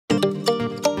Oh,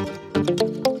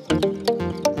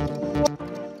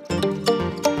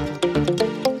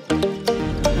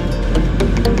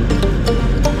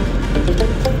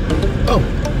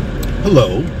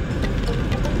 hello.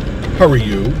 How are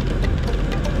you?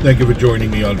 Thank you for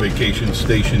joining me on Vacation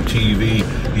Station TV,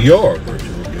 your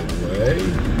virtual getaway.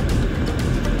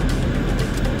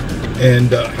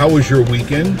 And how was your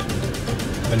weekend?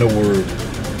 I know we're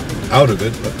out of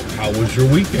it, but how was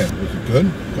your weekend? Was it good?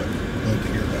 Good. Glad to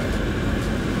hear that.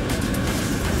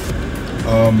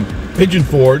 Pigeon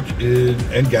Forge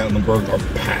and Gatlinburg are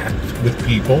packed with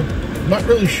people. Not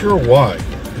really sure why.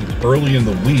 It's early in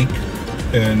the week,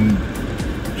 and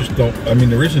just don't, I mean,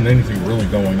 there isn't anything really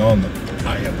going on that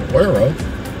I am aware of,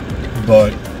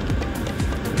 but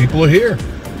people are here.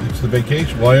 It's the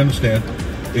vacation. Well, I understand.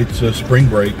 It's a spring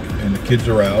break, and the kids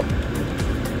are out,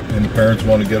 and the parents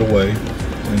want to get away,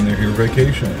 and they're here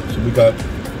vacationing. So we got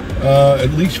at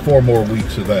least 4 more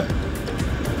weeks of that.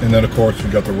 And then, of course,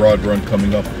 we got the Rod Run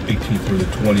coming up 18th through the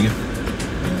 20th.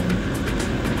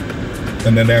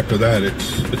 And then after that,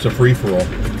 it's a free-for-all.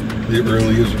 It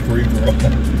really is a free-for-all.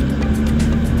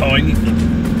 Oh, I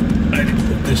didn't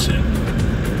put this in.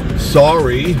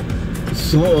 Sorry.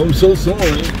 I'm so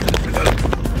sorry.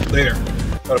 There.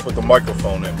 Gotta put the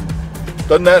microphone in.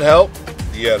 Doesn't that help?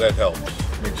 Yeah, that helps.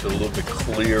 Makes it a little bit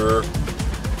clearer.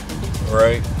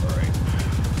 Right? Right.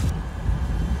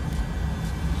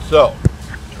 So,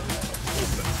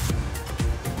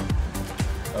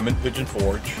 I'm in Pigeon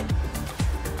Forge.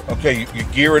 Okay,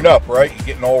 you're gearing up, right? You're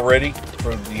getting all ready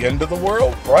for the end of the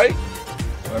world, right?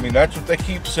 I mean, that's what they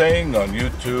keep saying on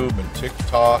YouTube and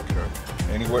TikTok or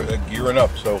anywhere. They're gearing up.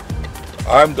 So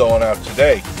I'm going out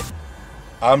today.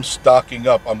 I'm stocking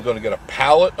up. I'm going to get a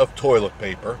pallet of toilet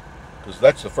paper, because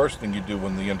that's the first thing you do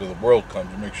when the end of the world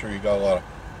comes. You make sure you got a lot of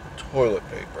toilet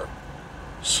paper,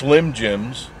 Slim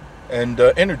Jims, and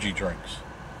energy drinks.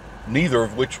 Neither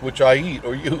of which I eat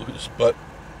or use, but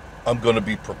I'm going to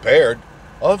be prepared.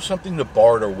 I'll have something to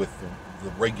barter with the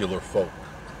regular folk.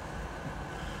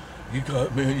 You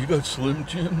got Slim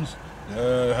Jims?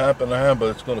 I happen to have, but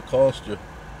it's going to cost you.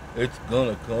 It's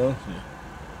going to cost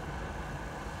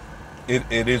you.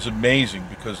 It is amazing,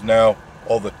 because now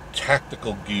all the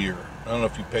tactical gear, I don't know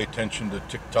if you pay attention to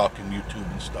TikTok and YouTube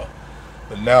and stuff,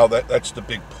 but now that's the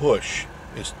big push,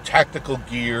 is tactical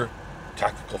gear,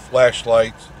 tactical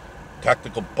flashlights,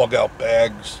 tactical bug-out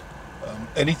bags,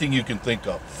 anything you can think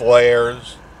of,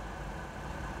 flares,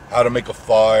 how to make a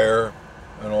fire,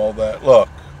 and all that. Look,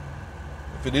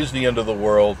 if it is the end of the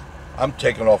world, I'm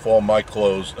taking off all my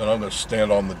clothes and I'm going to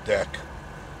stand on the deck,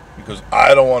 because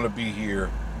I don't want to be here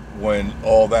when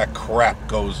all that crap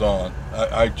goes on.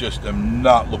 I just am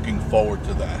not looking forward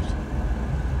to that.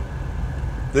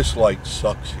 This light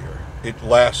sucks here. It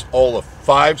lasts all of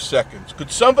 5 seconds. Could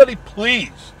somebody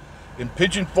please, in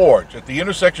Pigeon Forge, at the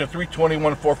intersection of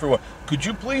 321 and 431, could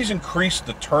you please increase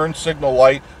the turn signal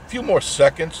light a few more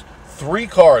seconds? 3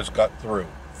 cars got through.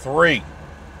 3.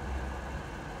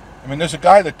 I mean, there's a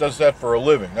guy that does that for a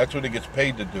living. That's what he gets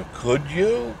paid to do. Could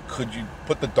you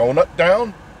put the donut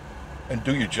down and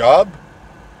do your job?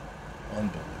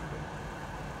 Unbelievable.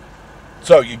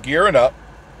 So you're gearing up.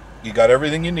 You got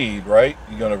everything you need, right?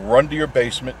 You're going to run to your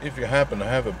basement, if you happen to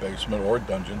have a basement or a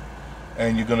dungeon,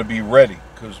 and you're going to be ready,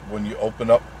 because when you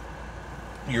open up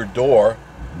your door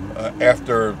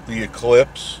after the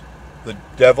eclipse, the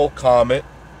Devil Comet,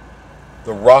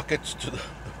 the rockets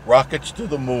to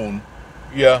the moon,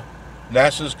 yeah,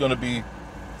 NASA's going to be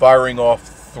firing off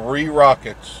 3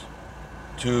 rockets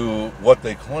to what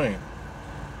they claim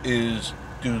is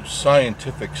do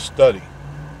scientific study.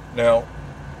 Now,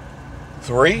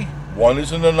 3, 1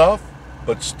 isn't enough,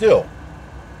 but still,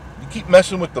 you keep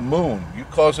messing with the moon, you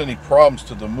cause any problems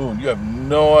to the moon, you have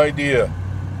no idea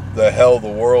the hell the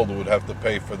world would have to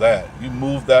pay for that. You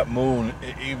move that moon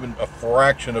even a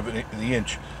fraction of the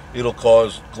inch, it'll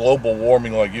cause global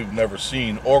warming like you've never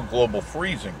seen, or global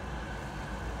freezing.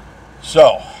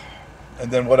 So,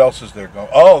 and then what else is there going?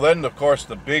 Oh, then of course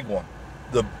the big one.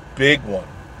 The big one.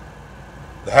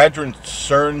 The Hadron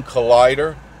CERN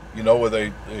Collider, you know, where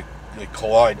they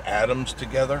collide atoms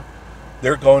together.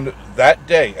 They're going to, that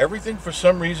day, everything for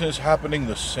some reason is happening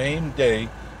the same day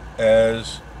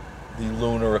as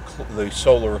the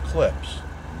solar eclipse.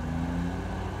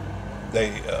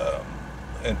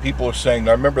 And people are saying,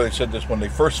 I remember they said this when they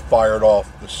first fired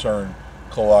off the CERN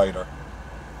Collider,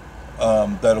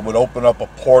 that it would open up a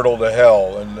portal to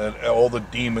hell and that all the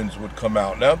demons would come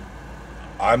out. Now,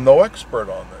 I'm no expert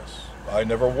on this. I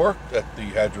never worked at the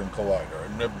Hadron Collider.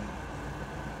 I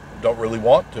don't really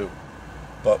want to.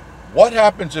 But what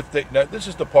happens if they, now this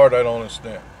is the part I don't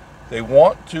understand. They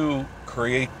want to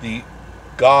create the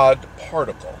God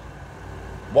particle.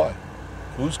 Why?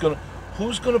 Who's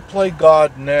gonna play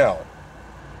God now?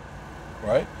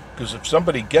 Right? Because if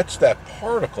somebody gets that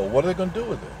particle, what are they going to do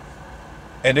with it?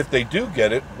 And if they do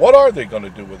get it, what are they going to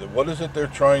do with it? What is it they're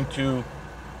trying to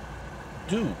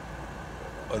do?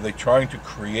 Are they trying to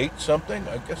create something?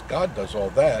 I guess God does all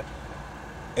that.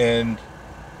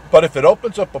 But if it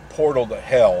opens up a portal to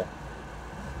hell,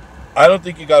 I don't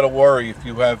think you got to worry if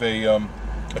you have a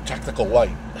technical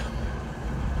light.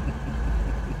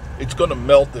 It's going to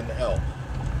melt in hell.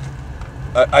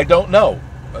 I don't know.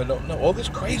 I don't know. All this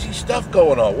crazy stuff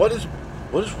going on. What is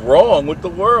wrong with the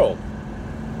world?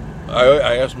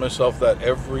 I ask myself that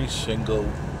every single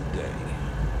day.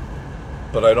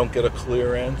 But I don't get a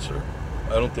clear answer.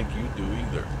 I don't think you do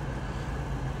either.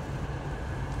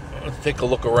 Let's take a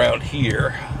look around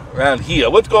here. Around here.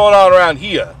 What's going on around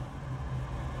here?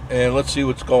 And let's see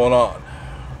what's going on.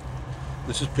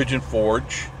 This is Pigeon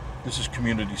Forge. This is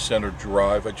Community Center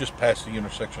Drive. I just passed the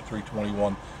intersection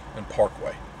 321 and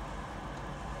Parkway.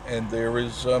 And there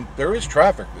is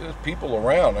traffic. There's people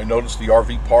around. I noticed the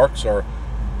RV parks are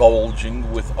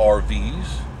bulging with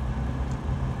RVs.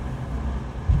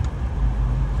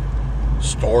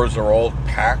 Stores are all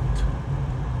packed.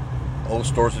 All the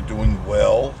stores are doing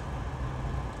well.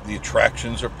 The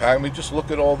attractions are packed. I mean, just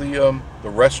look at all the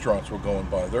restaurants we're going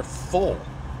by. They're full.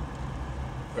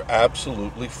 They're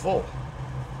absolutely full.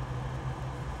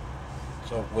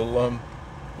 So we'll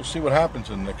see what happens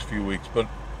in the next few weeks. But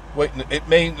wait, it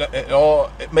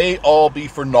may all be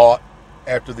for naught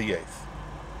after the 8th,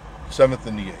 7th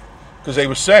and the 8th, because they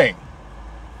were saying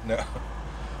now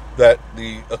that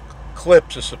the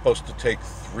eclipse is supposed to take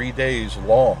 3 days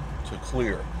long to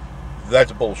clear.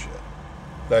 That's bullshit.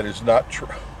 That is not true.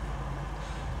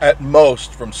 At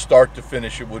most, from start to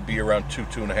finish, it would be around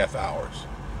 2.5 hours.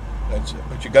 That's it.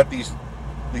 But you got these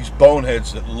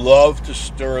boneheads that love to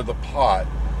stir the pot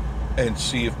and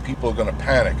see if people are going to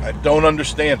panic. I don't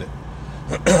understand it.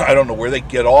 I don't know where they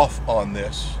get off on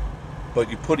this, but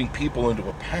you're putting people into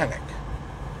a panic.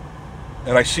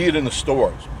 And I see it in the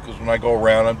stores, because when I go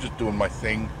around, I'm just doing my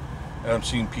thing, and I'm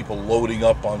seeing people loading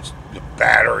up on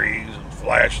batteries and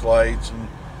flashlights and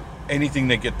anything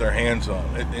they get their hands on.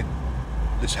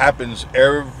 This happens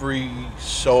every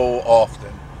so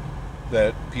often,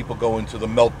 that people go into the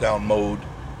meltdown mode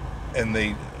and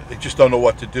they just don't know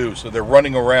what to do. So they're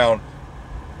running around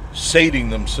sating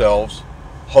themselves,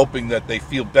 hoping that they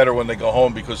feel better when they go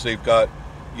home because they've got,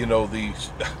 the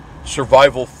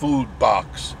survival food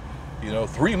box.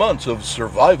 3 months of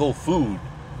survival food.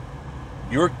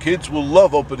 Your kids will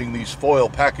love opening these foil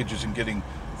packages and getting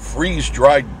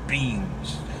freeze-dried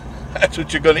beans. That's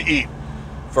what you're going to eat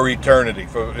for eternity,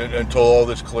 until all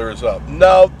this clears up.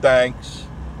 No thanks.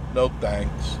 No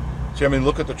thanks. See,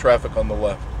 look at the traffic on the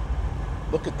left.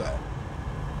 Look at that.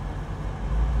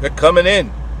 They're coming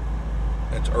in.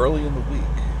 It's early in the week.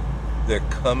 They're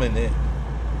coming in.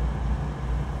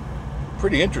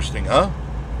 Pretty interesting, huh?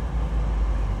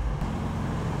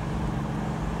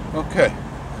 Okay.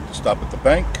 Had to stop at the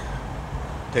bank.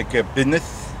 Take care of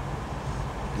business.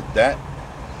 Did that.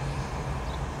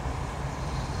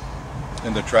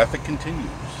 And the traffic continues.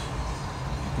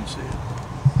 You can see it.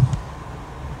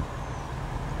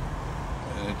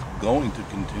 And it's going to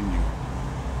continue.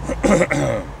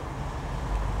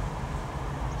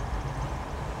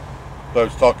 So I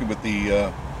was talking with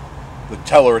the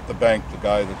teller at the bank, the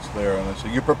guy that's there, and I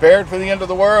said, "You prepared for the end of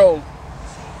the world?"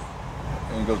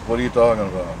 And he goes, "What are you talking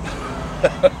about?"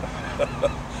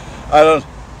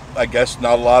 I guess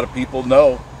not a lot of people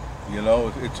know.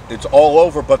 It's all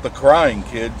over but the crying,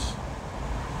 kids.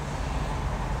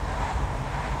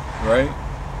 Right?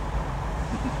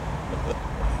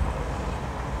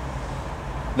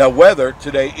 Now, weather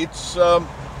today, it's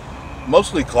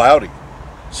mostly cloudy.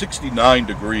 69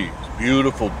 degrees.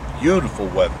 Beautiful, beautiful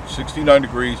weather. 69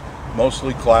 degrees,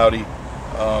 mostly cloudy.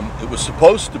 It was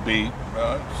supposed to be,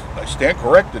 I stand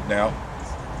corrected now,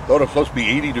 thought it was supposed to be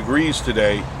 80 degrees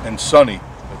today and sunny.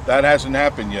 But that hasn't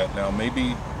happened yet. Now,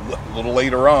 maybe a little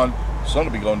later on, the sun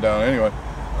will be going down anyway.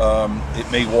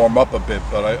 It may warm up a bit,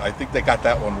 but I think they got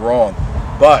that one wrong.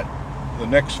 But the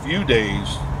next few days,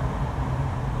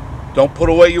 don't put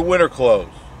away your winter clothes.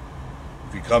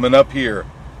 If you're coming up here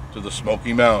to the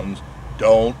Smoky Mountains,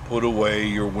 don't put away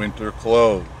your winter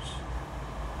clothes.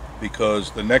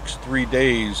 Because the next 3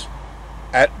 days,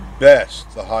 at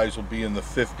best, the highs will be in the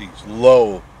 50s,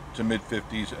 low to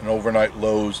mid-50s, and overnight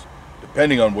lows,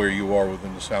 depending on where you are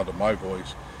within the sound of my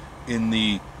voice, in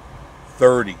the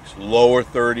 30s, lower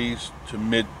 30s to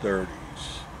mid-30s.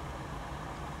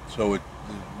 So it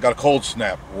got a cold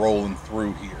snap rolling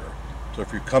through here. So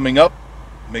if you're coming up,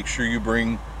 make sure you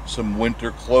bring some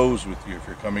winter clothes with you. If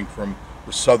you're coming from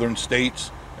the southern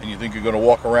states and you think you're going to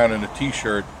walk around in a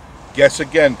t-shirt, guess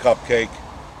again, Cupcake.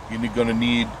 You're going to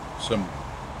need some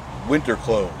winter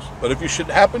clothes. But if you should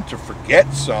happen to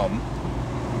forget some,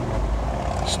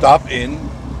 stop in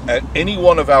at any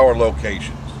one of our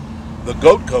locations. The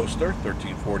Goat Coaster,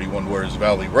 1341 Warriors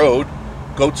Valley Road,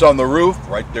 Goats on the Roof,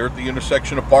 right there at the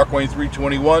intersection of Parkway and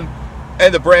 321,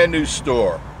 and the brand new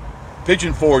store,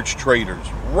 Pigeon Forge Traders,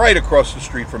 right across the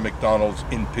street from McDonald's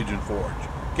in Pigeon Forge.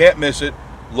 Can't miss it.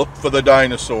 Look for the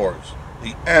dinosaurs,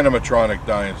 the animatronic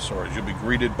dinosaurs. You'll be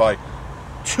greeted by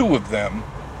 2 of them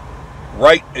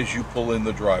right as you pull in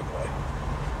the driveway.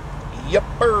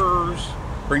 Yuppers.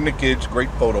 Bring the kids,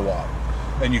 great photo op.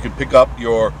 And you can pick up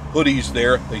your hoodies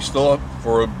there. They still have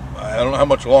for, I don't know how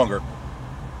much longer,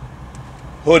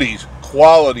 hoodies,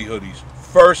 quality hoodies,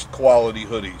 first quality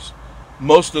hoodies.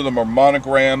 Most of them are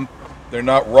monogrammed. They're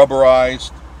not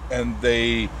rubberized, and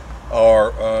they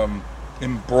are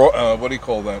what do you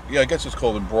call that? Yeah, I guess it's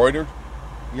called embroidered.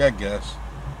 Yeah, I guess.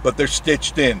 But they're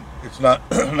stitched in. It's not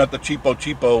not the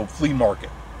cheapo flea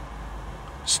market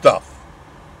stuff.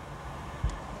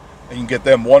 And you can get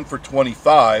them 1 for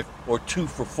 $25 or 2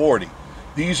 for $40.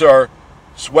 These are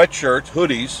sweatshirts,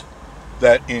 hoodies,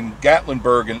 that in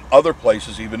Gatlinburg and other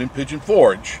places, even in Pigeon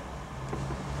Forge,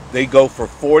 they go for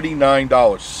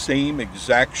 $49. Same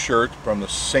exact shirt from the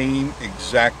same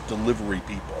exact delivery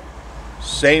people.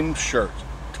 Same shirt,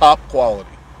 top quality.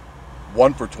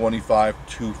 1 for $25,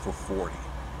 2 for $40.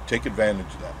 Take advantage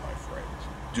of that, my friends.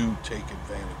 Do take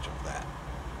advantage of that.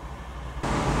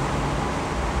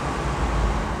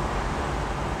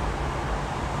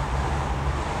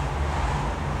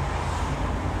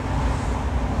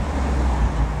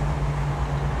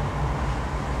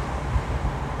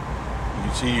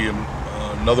 See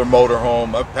another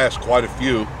motorhome. I've passed quite a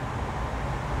few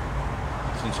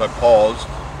since I paused.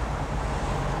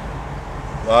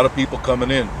 A lot of people coming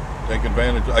in, take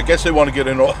advantage. I guess they want to get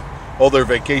in all their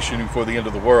vacationing before the end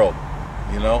of the world.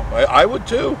 You know, I would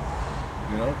too.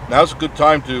 You know, now's a good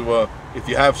time to, if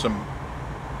you have some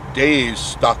days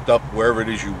stocked up wherever it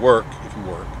is you work, if you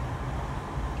work,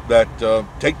 that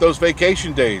take those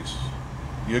vacation days.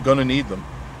 You're going to need them.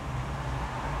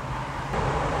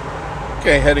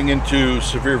 Okay, heading into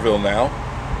Sevierville now.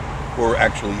 We're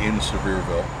actually in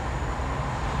Sevierville.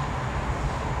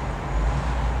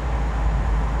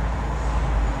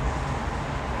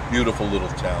 Beautiful little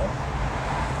town.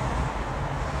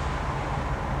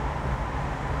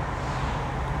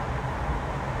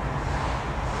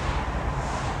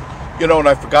 You know, and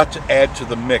I forgot to add to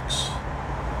the mix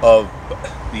of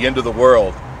the end of the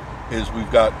world is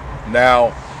we've got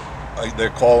now,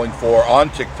 they're calling for on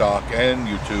TikTok and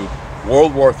YouTube,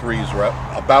 World War III is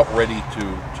about ready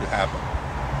to happen.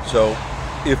 So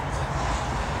if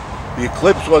the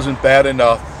eclipse wasn't bad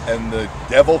enough, and the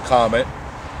Devil Comet,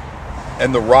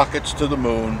 and the rockets to the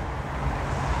moon,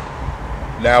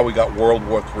 now we got World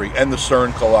War III, and the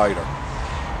CERN Collider.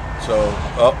 So,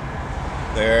 oh,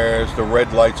 there's the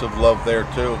red lights of love there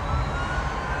too.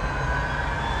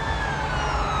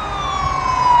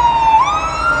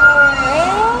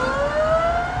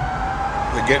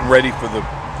 They're getting ready for the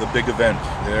big event.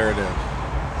 There it is.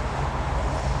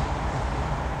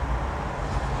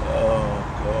 Oh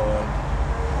God!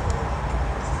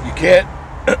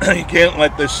 You can't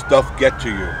let this stuff get to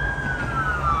you.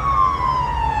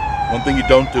 One thing you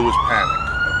don't do is panic.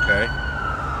 Okay?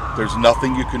 There's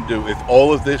nothing you can do. If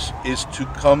all of this is to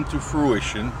come to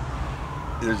fruition,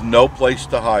 there's no place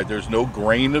to hide. There's no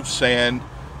grain of sand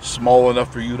small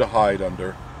enough for you to hide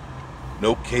under.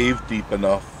 No cave deep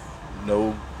enough.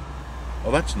 No. Oh,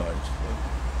 that's nice.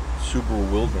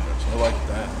 Subaru Wilderness. I like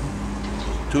that.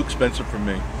 Too expensive for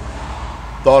me.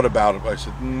 Thought about it, but I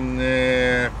said,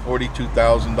 nah,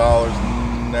 $42,000.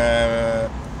 Nah,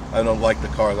 I don't like the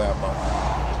car that much.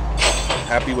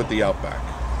 Happy with the Outback.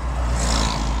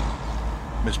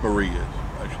 Miss Marie is,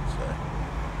 I should say.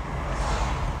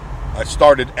 I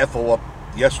started Ethel up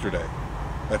yesterday.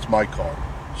 That's my car.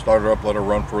 Start her up, let her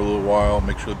run for a little while,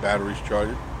 make sure the battery's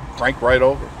charged. Crank right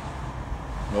over.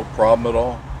 No problem at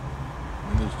all.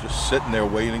 I mean, it's just sitting there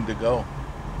waiting to go.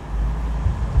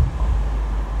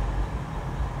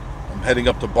 I'm heading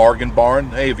up to Bargain Barn.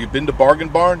 Hey, have you been to Bargain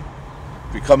Barn?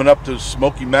 If you're coming up to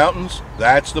Smoky Mountains,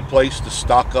 that's the place to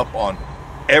stock up on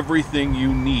everything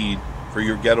you need for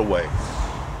your getaway.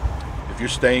 If you're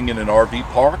staying in an RV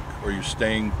park, or you're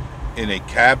staying in a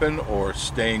cabin, or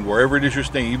staying wherever it is you're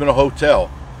staying, even a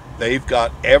hotel, they've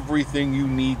got everything you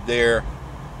need there.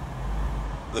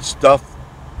 The stuff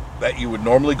that you would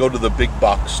normally go to the big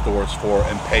box stores for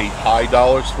and pay high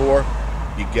dollars for,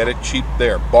 you get it cheap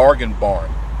there. Bargain Barn.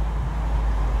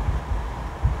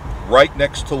 right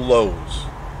next to Lowe's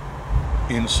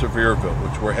in Sevierville,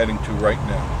 which we're heading to right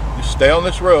now. You stay on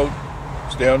this road,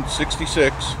 stay on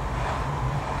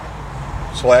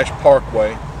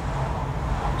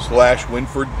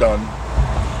 66/Parkway/Winford Dunn.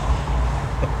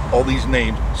 All these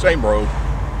names, same road.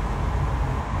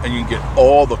 And you can get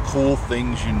all the cool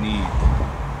things you need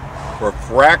for a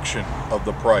fraction of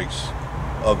the price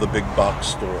of the big box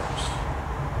stores.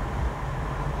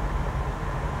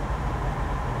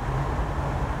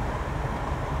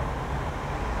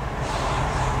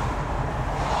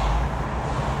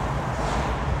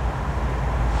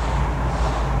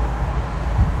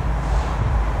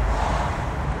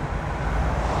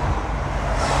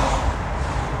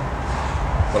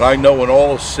 But I know when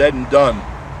all is said and done,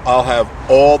 I'll have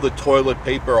all the toilet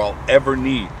paper I'll ever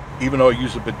need, even though I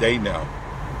use a bidet now.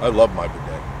 I love my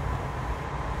bidet.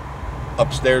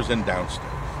 Upstairs and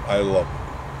downstairs. I love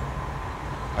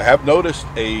it. I have noticed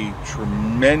a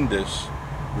tremendous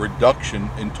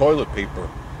reduction in toilet paper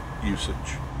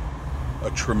usage. A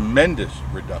tremendous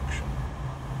reduction.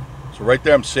 So right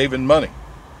there I'm saving money.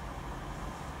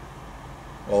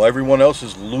 While everyone else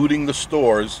is looting the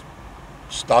stores,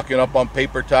 stocking up on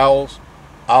paper towels,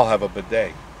 I'll have a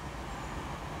bidet.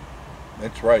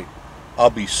 That's right. I'll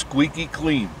be squeaky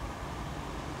clean.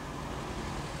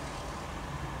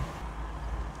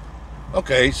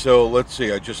 Okay, so let's see.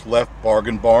 I just left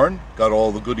Bargain Barn. Got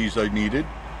all the goodies I needed.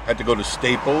 Had to go to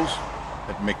Staples.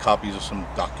 Had to make copies of some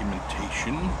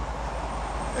documentation.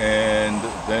 And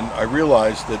then I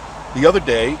realized that the other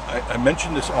day, I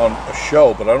mentioned this on a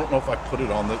show, but I don't know if I put it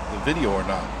on the video or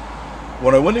not.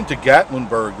 When I went into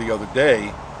Gatlinburg the other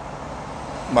day,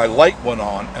 my light went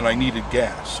on and I needed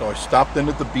gas. So I stopped in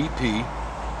at the BP,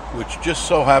 which just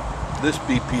so happened, this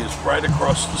BP is right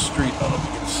across the street. I don't know if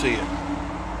you can see it,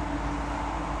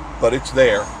 but it's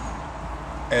there.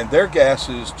 And their gas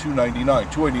is $2.99.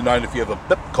 $2.89 if you have a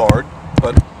BIP card,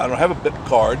 but I don't have a BIP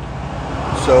card.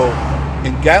 So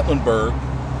in Gatlinburg,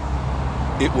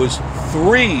 it was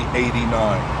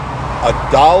 $3.89,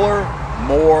 $1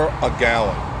 more a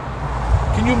gallon.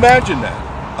 Can you imagine that?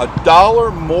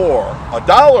 $1 more,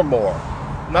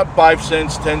 not 5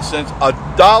 cents, 10 cents,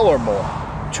 $1 more.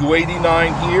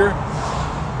 $2.89 here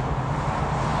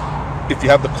if you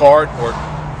have the card, or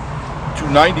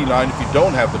 $2.99 if you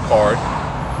don't have the card.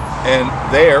 And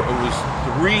there it was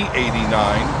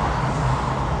 $3.89.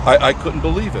 I couldn't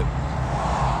believe it.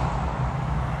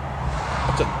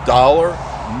 That's $1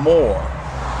 more.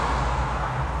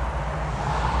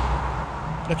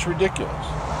 That's ridiculous.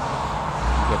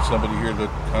 Got somebody here that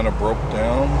kind of broke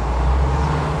down.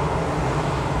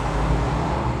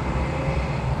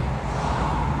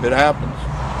 It happens.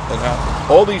 It happens.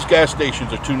 All these gas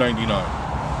stations are $2.99.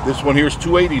 This one here is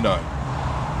 $2.89.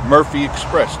 Murphy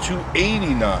Express,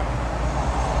 $2.89.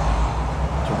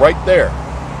 So right there,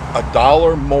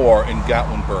 $1 more in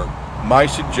Gatlinburg. My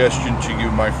suggestion to you,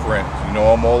 my friends, you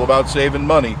know I'm all about saving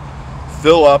money.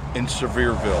 Fill up in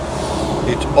Sevierville.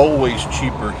 It's always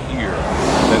cheaper here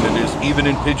than it is even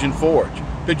in Pigeon Forge.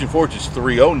 Pigeon Forge is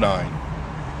 $3.09.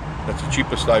 That's the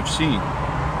cheapest I've seen.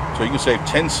 So you can save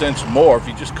 10 cents more if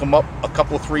you just come up a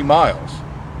couple, 3 miles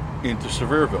into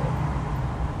Sevierville.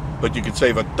 But you can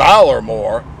save $1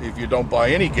 more if you don't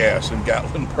buy any gas in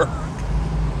Gatlinburg.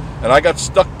 And I got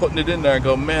stuck putting it in there and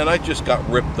go, man, I just got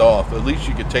ripped off. At least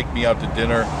you could take me out to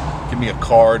dinner, give me a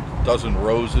card, a dozen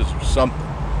roses or something.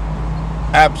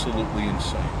 Absolutely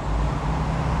insane.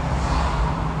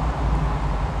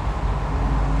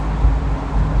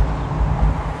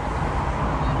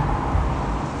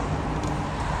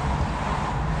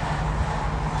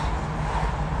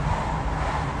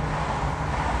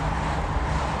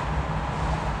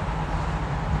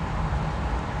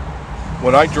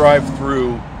 When I drive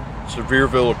through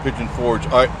Sevierville or Pigeon Forge,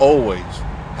 I always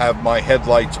have my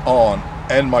headlights on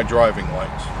and my driving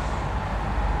lights.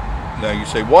 Now you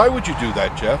say, why would you do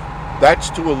that, Jeff? That's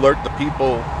to alert the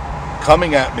people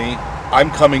coming at me, I'm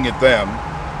coming at them,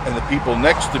 and the people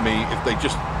next to me, if they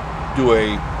just do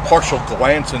a partial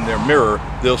glance in their mirror,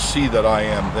 they'll see that I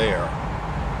am there.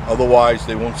 Otherwise,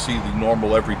 they won't see the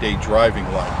normal everyday driving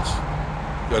lights,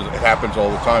 because it happens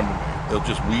all the time to me. They'll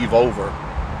just weave over.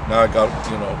 Now I got,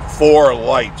 4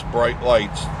 lights, bright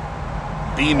lights,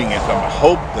 beaming at them. I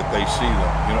hope that they see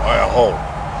them. I hope.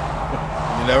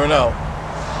 You never know.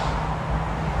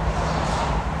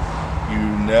 You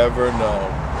never know.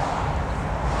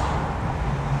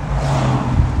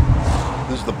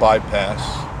 This is the bypass.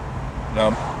 Now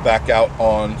I'm back out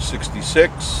on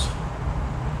 66,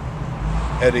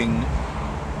 heading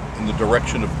in the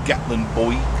direction of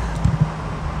Gatlinburg.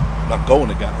 I'm not going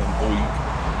to Gatlinburg,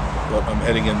 but I'm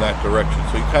heading in that direction,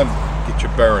 so you kind of get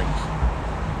your bearings.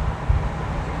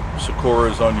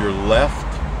 Sakura's on your left.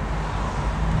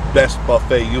 Best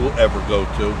buffet you'll ever go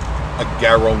to. I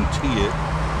guarantee it.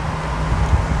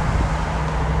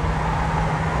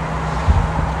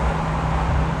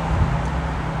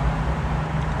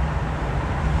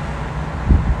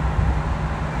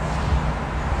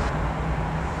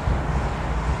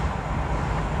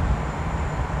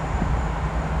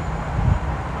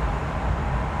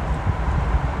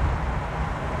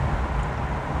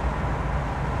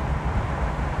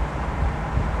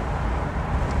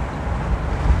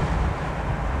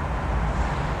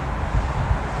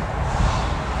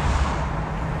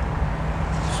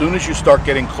 As soon as you start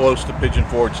getting close to Pigeon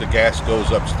Forge, the gas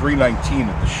goes up. It's $3.19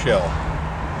 at the Shell.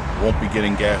 Won't be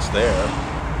getting gas there.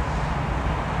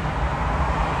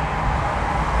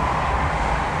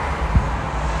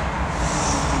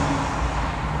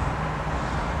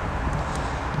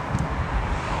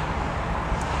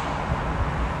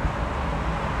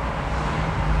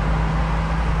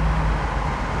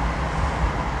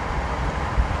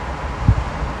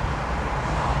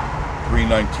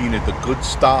 $3.19 at the Good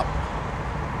Stop.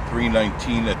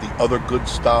 $3.19 at the other Good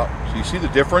Stop. So you see the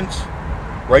difference?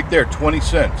 Right there, 20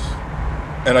 cents.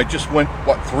 And I just went,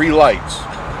 what, 3 lights?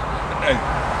 And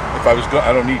if I was going,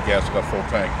 I don't need gas, I got full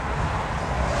tank.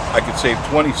 I could save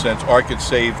 20 cents, or I could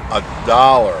save $1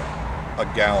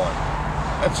 a gallon.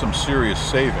 That's some serious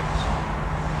savings.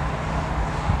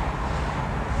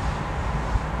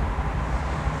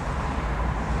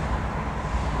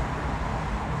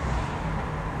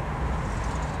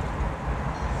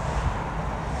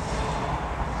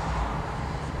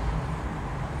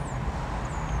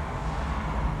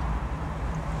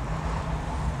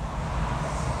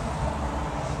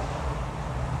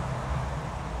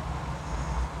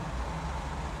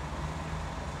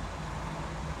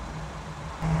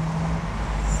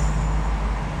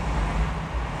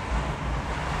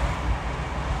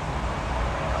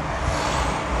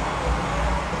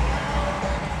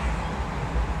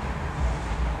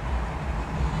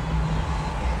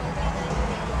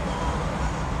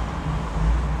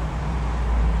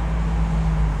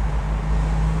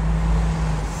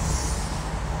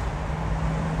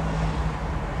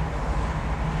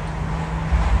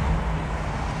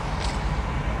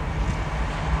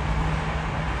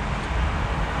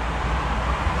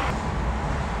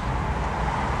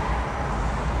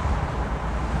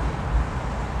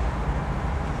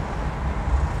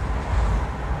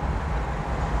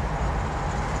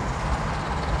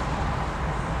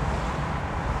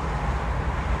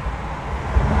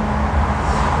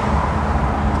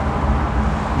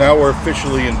 Now we're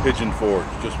officially in Pigeon Forge.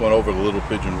 Just went over the Little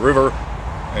Pigeon River,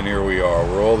 and here we are,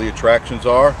 where all the attractions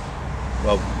are.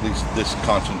 Well, at least this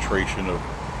concentration of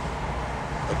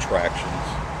attractions.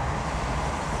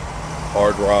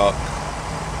 Hard Rock,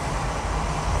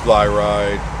 Fly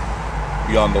Ride,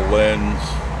 Beyond the Lens,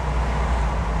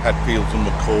 Hatfields and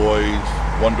McCoy's,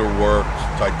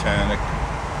 Wonderworks, Titanic,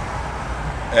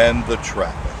 and the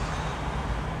traffic.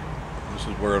 This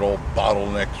is where it all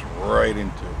bottlenecks right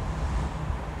into.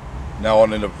 Now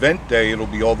on an event day, it'll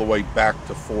be all the way back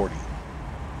to 40.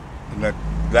 And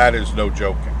that is no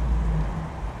joking.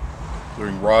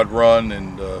 During Rod Run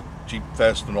and Jeep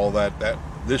Fest and all that,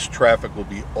 this traffic will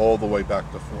be all the way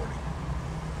back to 40.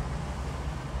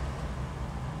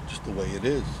 Just the way it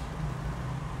is.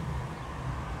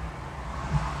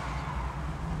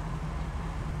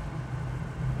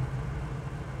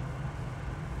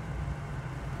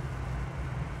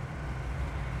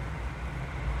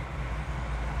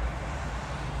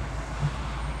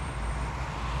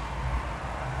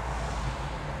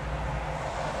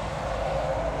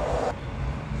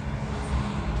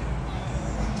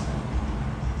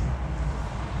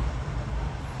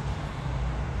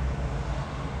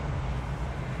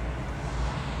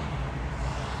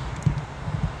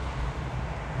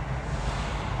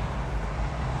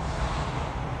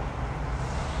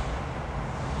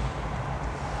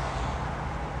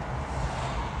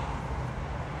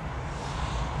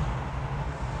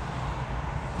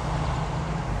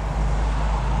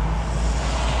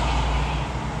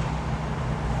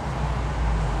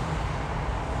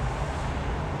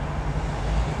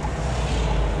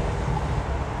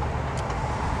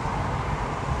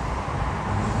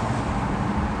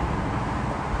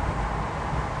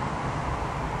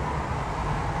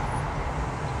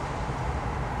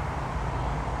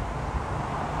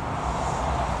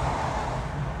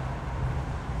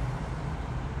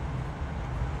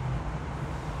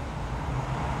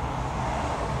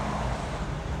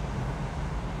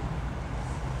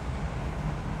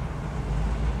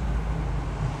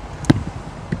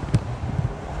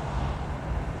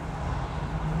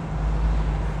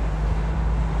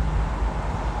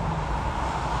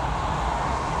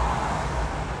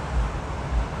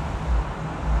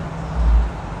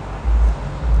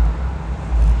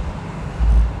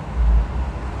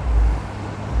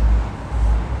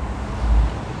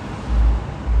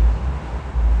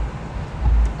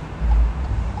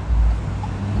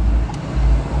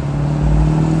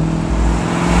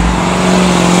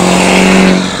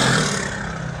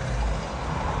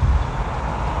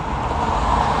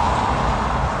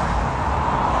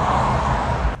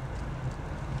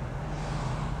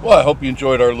 Well, I hope you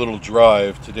enjoyed our little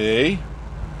drive today.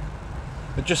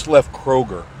 I just left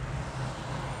Kroger.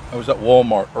 I was at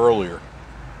Walmart earlier.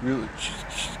 Really,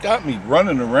 she's got me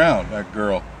running around, that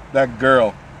girl. That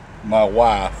girl, my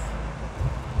wife.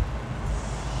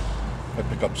 I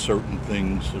pick up certain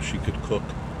things so she could cook.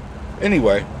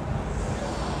 Anyway,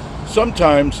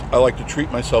 sometimes I like to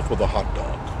treat myself with a hot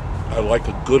dog. I like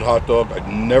a good hot dog. I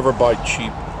never buy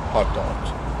cheap hot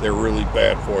dogs. They're really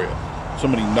bad for you. So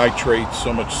many nitrates,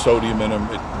 so much sodium in them.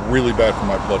 It's really bad for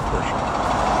my blood pressure.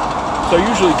 So I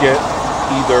usually get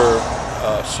either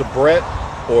Sabrett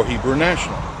or Hebrew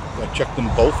National. I check them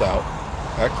both out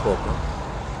at Kroger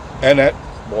and at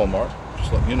Walmart,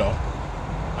 just letting you know.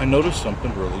 I noticed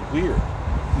something really weird.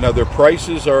 Now their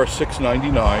prices are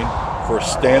 $6.99 for a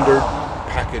standard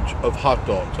package of hot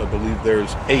dogs. I believe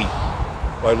there's 8.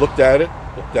 I looked at it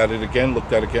again,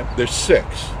 There's 6.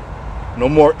 No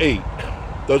more 8.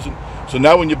 So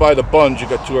now when you buy the buns, you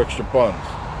got 2 extra buns.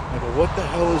 I go, what the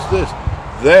hell is this?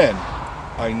 Then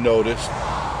I noticed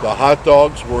the hot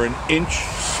dogs were an inch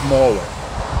smaller.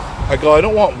 I go, I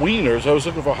don't want wieners. I was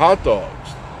looking for hot dogs.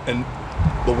 And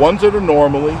the ones that are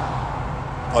normally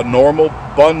a normal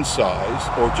bun size,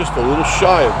 or just a little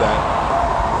shy of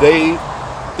that,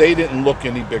 they didn't look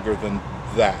any bigger than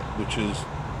that, which is,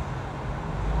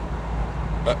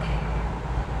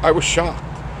 I was shocked.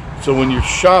 So when you're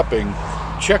shopping,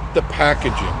 check the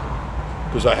packaging,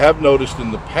 because I have noticed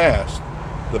in the past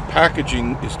the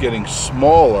packaging is getting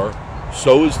smaller,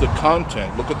 so is the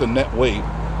content. Look at the net weight,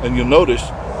 and you'll notice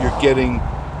you're getting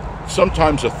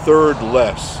sometimes a third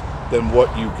less than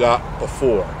what you got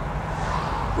before.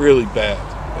 Really bad.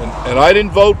 And I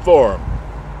didn't vote for him.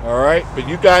 All right? But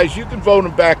you guys, you can vote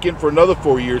him back in for another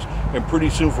 4 years, and pretty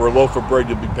soon for a loaf of bread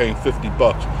you'll be paying $50,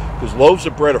 because loaves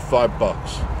of bread are $5.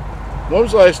 When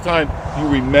was the last time you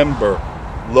remember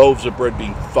loaves of bread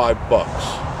being $5?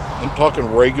 I'm talking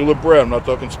regular bread. I'm not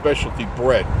talking specialty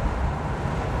bread.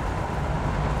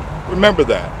 Remember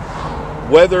that.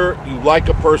 Whether you like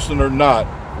a person or not,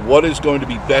 what is going to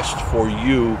be best for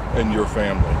you and your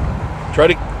family? Try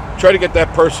to get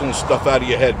that personal stuff out of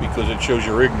your head, because it shows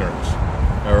your ignorance.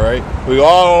 All right? We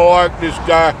all don't like this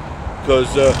guy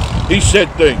because he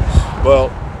said things. Well,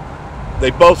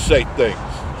 they both say things.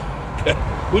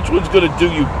 Which one's going to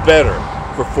do you better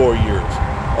for 4 years?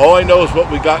 All I know is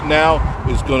what we got now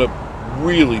is going to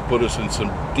really put us in some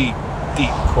deep,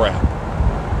 deep crap.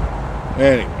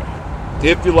 Anyway,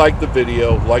 if you like the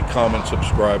video, like, comment,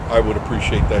 subscribe. I would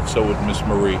appreciate that. So would Miss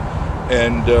Marie.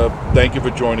 And thank you for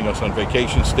joining us on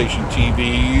Vacation Station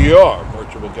TV, our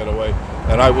virtual getaway.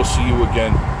 And I will see you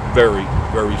again very,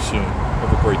 very soon.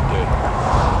 Have a great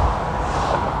day.